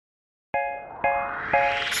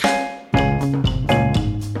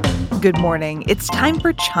Good morning. It's time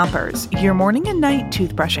for Chompers, your morning and night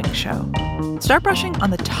toothbrushing show. Start brushing on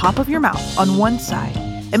the top of your mouth on one side,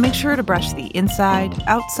 and make sure to brush the inside,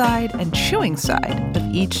 outside, and chewing side of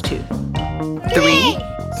each tooth. 3,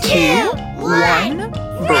 2, 1,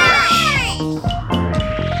 brush.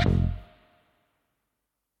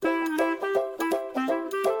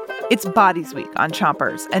 It's Bodies Week on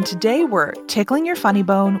Chompers, and today we're tickling your funny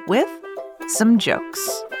bone with some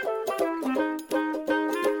jokes.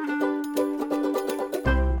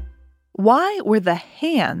 Why were the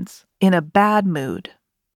hands in a bad mood?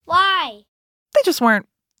 Why? They just weren't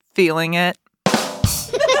feeling it.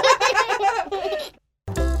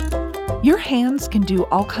 Your hands can do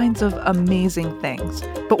all kinds of amazing things,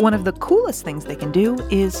 but one of the coolest things they can do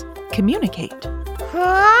is communicate.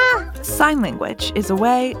 Huh? Sign language is a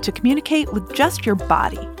way to communicate with just your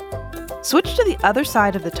body. Switch to the other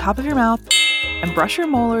side of the top of your mouth and brush your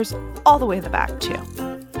molars all the way in the back, too.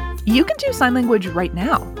 You can do sign language right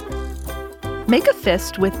now. Make a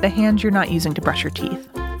fist with the hand you're not using to brush your teeth.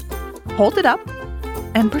 Hold it up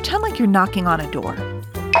and pretend like you're knocking on a door.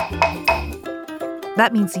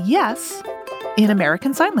 That means yes in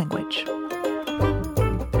American Sign Language.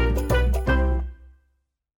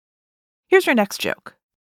 Here's your next joke.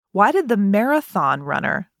 Why did the marathon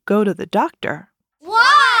runner go to the doctor?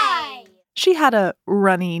 Why? She had a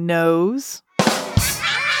runny nose.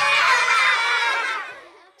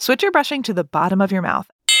 Switch your brushing to the bottom of your mouth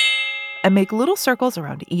and make little circles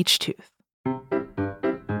around each tooth.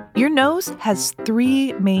 Your nose has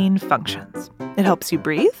 3 main functions. It helps you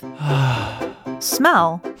breathe,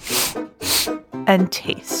 smell, and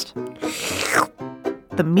taste.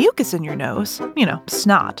 The mucus in your nose,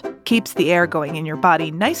 snot, keeps the air going in your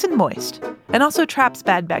body nice and moist and also traps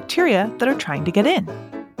bad bacteria that are trying to get in.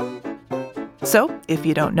 So, if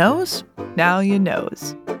you don't nose, now you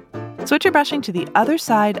nose. Switch your brushing to the other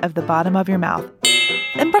side of the bottom of your mouth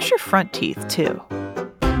and brush your front teeth, too.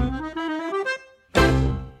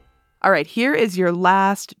 All right, here is your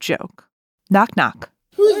last joke. Knock, knock.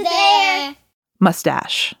 Who's there?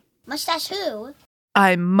 Mustache. Mustache who?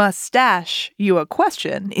 I mustache you a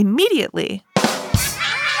question immediately.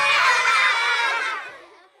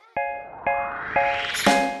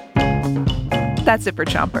 That's it for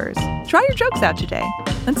Chompers. Try your jokes out today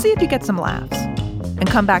and see if you get some laughs. And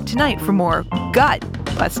come back tonight for more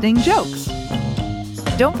gut-busting jokes.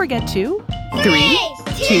 Don't forget to 3,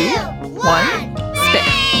 2, 1, spit.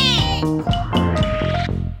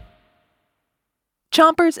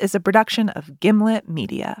 Chompers is a production of Gimlet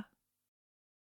Media.